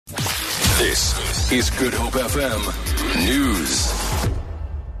This is Good Hope FM News.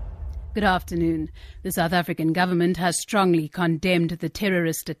 Good afternoon. The South African government has strongly condemned the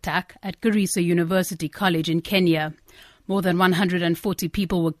terrorist attack at Garissa University College in Kenya. More than 140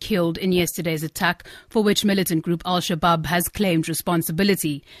 people were killed in yesterday's attack, for which militant group Al-Shabaab has claimed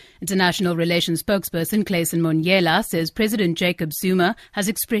responsibility. International relations spokesperson Clayson Monyela says President Jacob Zuma has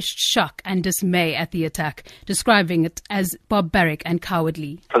expressed shock and dismay at the attack, describing it as barbaric and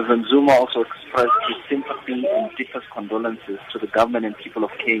cowardly. President Zuma also expressed his sympathy and deepest condolences to the government and people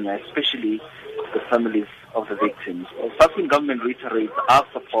of Kenya, especially the families of the victims. The South African government reiterates our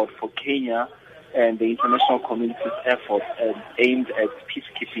support for Kenya and the international community's efforts aimed at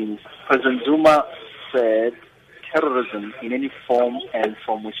peacekeeping. President Zuma said terrorism in any form and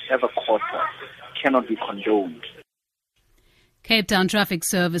from whichever quarter cannot be condoned. Cape Town traffic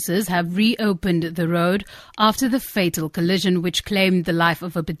services have reopened the road after the fatal collision which claimed the life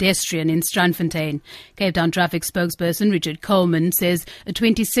of a pedestrian in Strandfontein. Cape Town traffic spokesperson Richard Coleman says a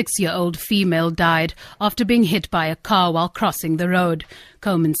 26-year-old female died after being hit by a car while crossing the road.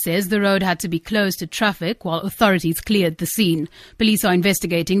 Coleman says the road had to be closed to traffic while authorities cleared the scene. Police are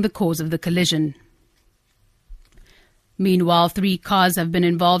investigating the cause of the collision. Meanwhile, 3 cars have been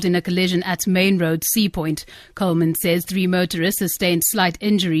involved in a collision at Main Road, Seapoint. Coleman says 3 motorists sustained slight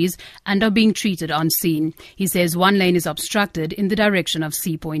injuries and are being treated on scene. He says 1 lane is obstructed in the direction of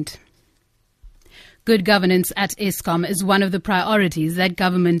Seapoint. Good governance at Eskom is one of the priorities that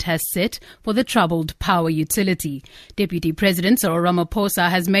government has set for the troubled power utility. Deputy President Cyril Ramaphosa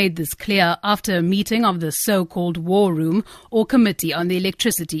has made this clear after a meeting of the so-called War Room or Committee on the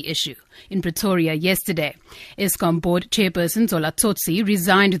Electricity Issue in Pretoria yesterday. Eskom Board Chairperson Zola Tsotsi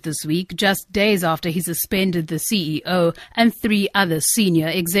resigned this week just days after he suspended the CEO and 3 other senior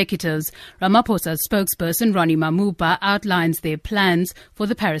executives. Ramaphosa's spokesperson Ronnie Mamupa outlines their plans for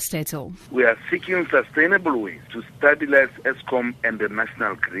the parastatal. We are seeking sustainable ways to stabilize Eskom and the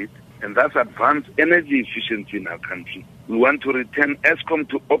national grid, and thus advance energy efficiency in our country. We want to return Eskom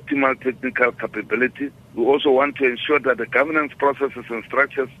to optimal technical capability. We also want to ensure that the governance processes and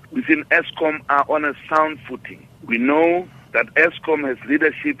structures within Eskom are on a sound footing. We know that Eskom has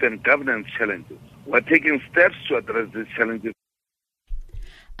leadership and governance challenges. We are taking steps to address these challenges.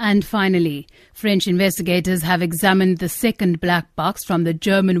 And finally, French investigators have examined the second black box from the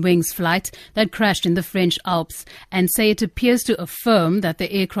Germanwings flight that crashed in the French Alps and say it appears to affirm that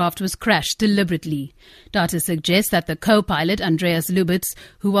the aircraft was crashed deliberately. Data suggests that the co-pilot, Andreas Lubitz,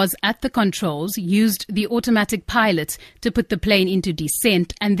 who was at the controls, used the automatic pilot to put the plane into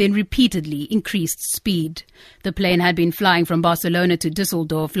descent and then repeatedly increased speed. The plane had been flying from Barcelona to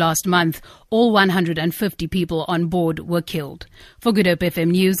Düsseldorf last month. All 150 people on board were killed. For Good Hope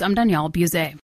FM News, I'm Danielle Buzet.